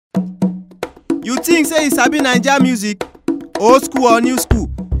You think say you sabi Naija music? Old school or new school?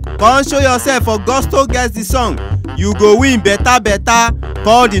 Come show yourself for Gusto Gets the Song. You go win better.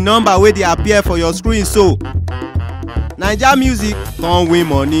 Call the number wey dey appear for your screen so. Naija music come win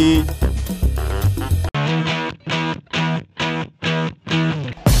money.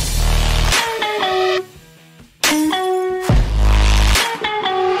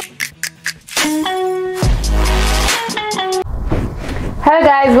 Hello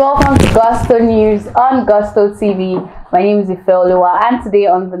guys, welcome to Gusto News on Gusto TV. My name is Ifeoluwa, and today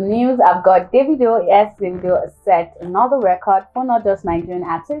on the news I've got DAVIDO. Yes, DAVIDO has set another record for not just Nigerian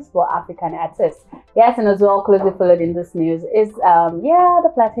artists but African artists. Yes, and as well closely followed in this news is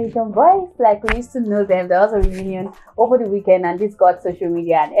the Plantation Boys, like we used to know them. There was a reunion over the weekend and this got social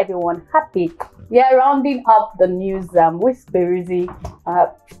media and everyone happy. Yeah, rounding up the news with Peruzzi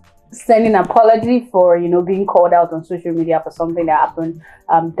sending an apology for being called out on social media for something that happened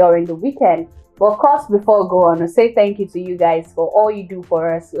during the weekend. But of course, before I go on, I say thank you to you guys for all you do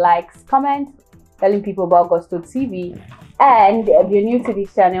for us. Likes, comments, telling people about Gusto TV. And if you're new to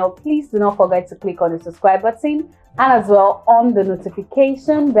this channel, please do not forget to click on the subscribe button and as well on the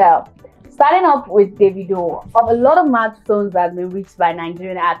notification bell. Starting up with DAVIDO, of a lot of milestones that have been reached by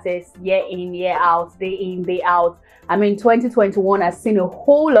Nigerian artists year in, year out, day in, day out. I mean, 2021 has seen a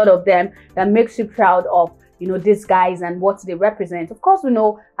whole lot of them that makes you proud of, these guys and what they represent. Of course, we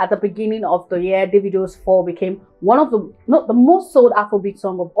know at the beginning of the year, DAVIDO's Fall became one of the most sold Afrobeat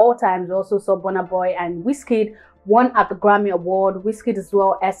song of all time. We also saw Burna Boy and Wizkid won at the Grammy Award. Wizkid as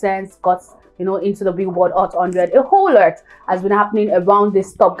well, Essence got into the Billboard Hot 100. A whole lot has been happening around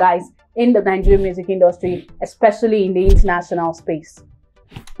these top guys in the Nigerian music industry, especially in the international space.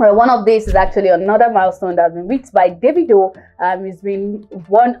 Well, one of these is actually another milestone that has been reached by DAVIDO. He's been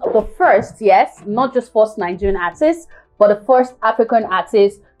one of the first, yes, not just first Nigerian artist, but the first African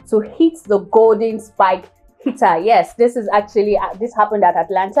artist to hit the Golden Spike hitter. Yes, this is actually this happened at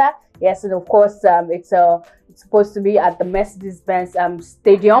Atlanta. Yes, and of course it's supposed to be at the Mercedes-Benz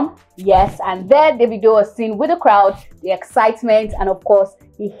Stadium. Yes, and there DAVIDO was seen with the crowd, the excitement, and of course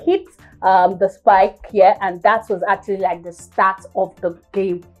he hit the spike here, and that was actually like the start of the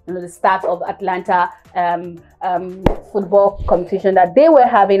game, the start of Atlanta football competition that they were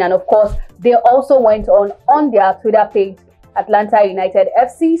having. And of course they also went on their Twitter page. Atlanta United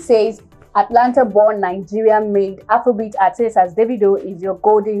FC says Atlanta-born Nigerian-made Afrobeat artist as DAVIDO is your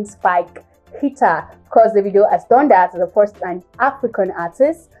Golden Spike hitter. Because DAVIDO has done that as the first African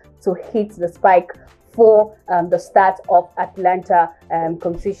artist to hit the spike for the start of Atlanta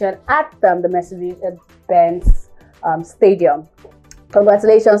competition at the Mercedes-Benz Stadium.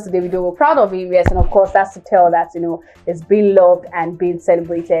 Congratulations to DAVIDO. We're proud of him, yes, and of course that's to tell that it's being loved and being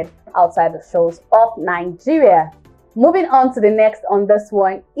celebrated outside the shores of Nigeria. Moving on to the next on this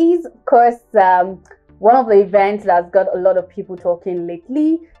one is, of course, one of the events that's got a lot of people talking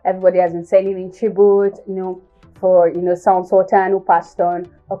lately. Everybody has been sending in tribute, for Sound Sultan, who passed on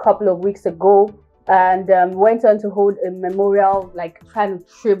a couple of weeks ago, and went on to hold a memorial, like kind of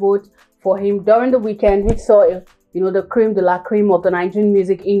tribute for him during the weekend. We saw the cream de la cream of the Nigerian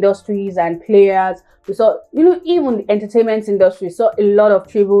music industries and players. We saw even the entertainment industry saw a lot of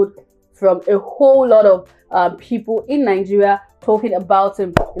tribute from a whole lot of people in Nigeria talking about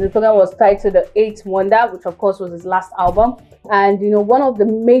him. The program was titled The Eighth Wonder, which of course was his last album. And one of the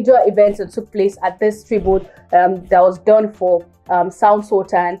major events that took place at this tribute that was done for Sound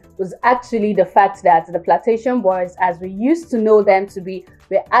Sultan was actually the fact that the Plantation Boys, as we used to know them to be,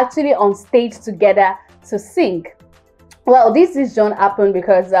 were actually on stage together to sing. Well, this decision happened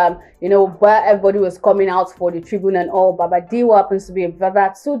because where everybody was coming out for the tribute and all, Baba D, who happens to be a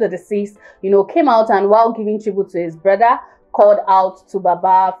brother to the deceased, came out and while giving tribute to his brother, called out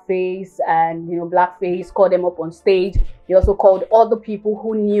 2Baba Face and Blackface, called them up on stage. He also called all the people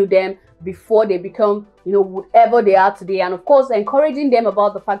who knew them before they become whatever they are today, and of course encouraging them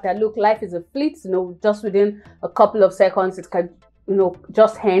about the fact that look, life is a fleet, just within a couple of seconds it can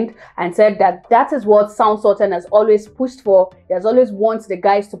just end, and said that is what Sound Sultan has always pushed for. He has always wanted the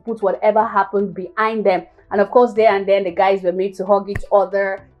guys to put whatever happened behind them. And of course there and then the guys were made to hug each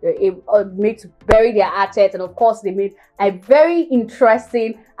other, made to bury their assets, and of course they made a very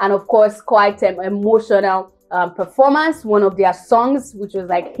interesting and of course quite emotional performance, one of their songs, which was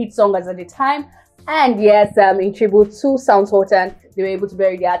like hit song at the time. And yes, in tribute to Sound Sultan, they were able to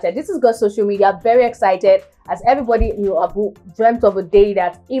bury their assets. This has got social media very excited, as everybody dreamt of a day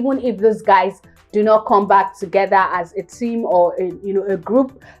that even if those guys do not come back together as a team or a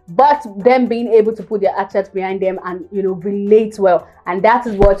group, but them being able to put their assets behind them and relate well. And that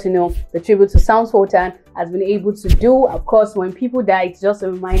is what the tribute to Sound Sultan has been able to do. Of course, when people die, it's just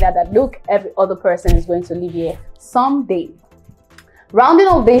a reminder that look, every other person is going to live here someday. Rounding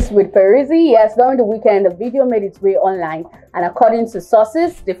off this with Peruzzi, yes, during the weekend, the video made its way online, and according to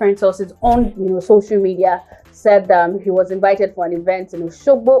sources, different sources on social media, said he was invited for an event in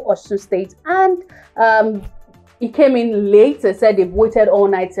Oshogbo, Osun State, and he came in late. They said they've waited all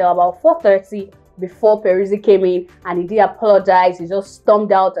night till about 4:30 before Peruzzi came in, and he did apologize. He just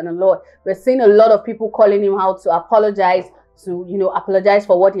stormed out, and a lot. We're seeing a lot of people calling him out to apologize, to apologize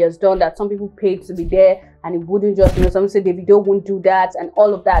for what he has done, that some people paid to be there and he wouldn't just some say Davido won't do that and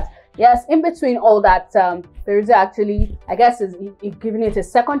all of that. Yes, in between all that, Peruzzi actually, I guess, is giving it a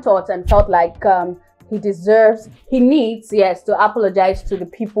second thought and felt like he needs to apologize to the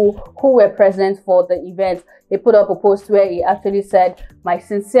people who were present for the event. They put up a post where he actually said, "My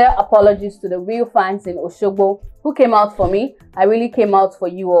sincere apologies to the real fans in Oshogbo who came out for me. I really came out for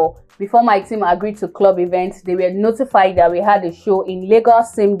you all. Before my team agreed to club events, they were notified that we had a show in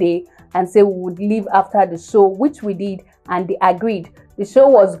Lagos same day and said we would leave after the show, which we did, and they agreed. The show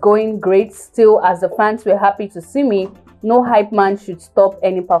was going great still, as the fans were happy to see me. No hype man should stop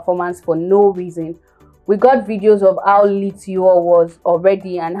any performance for no reason. We got videos of how lit you all was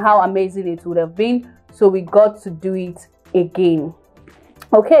already and how amazing it would have been, so we got to do it again."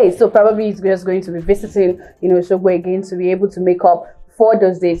 Okay, so probably he's just going to be visiting Oshogbo again to be able to make up for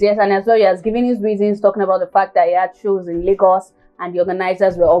those days. Yes, and as well, he has given his reasons, talking about the fact that he had shows in Lagos and the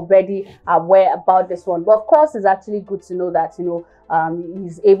organizers were already aware about this one. But of course, it's actually good to know that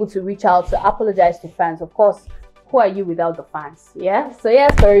he's able to reach out to apologize to fans. Of course, who are you without the fans? Yeah. So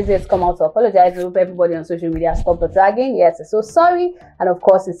yes, Peruzzi has come out to apologize. I hope everybody on social media stopped the dragging. Yes, he's so sorry, and of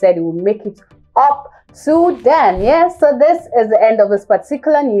course, he said he will make it up to them. Yes, so this is the end of this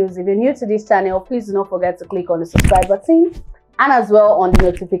particular news. If you're new to this channel, please do not forget to click on the subscribe button and as well on the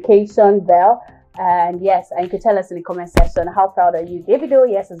notification bell. And yes, and you can tell us in the comment section, how proud are you? Davido,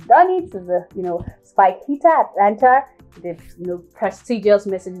 yes, has done it. It's a spike hitter at Atlanta, the prestigious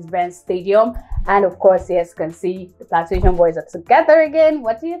Mercedes-Benz Stadium. And of course, yes, you can see the Plantation Boys are together again.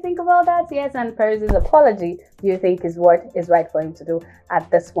 What do you think about that? Yes, and Peruzzi's apology, do you think is what is right for him to do at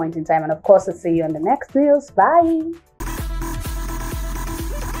this point in time? And of course, I'll see you on the next news. Bye.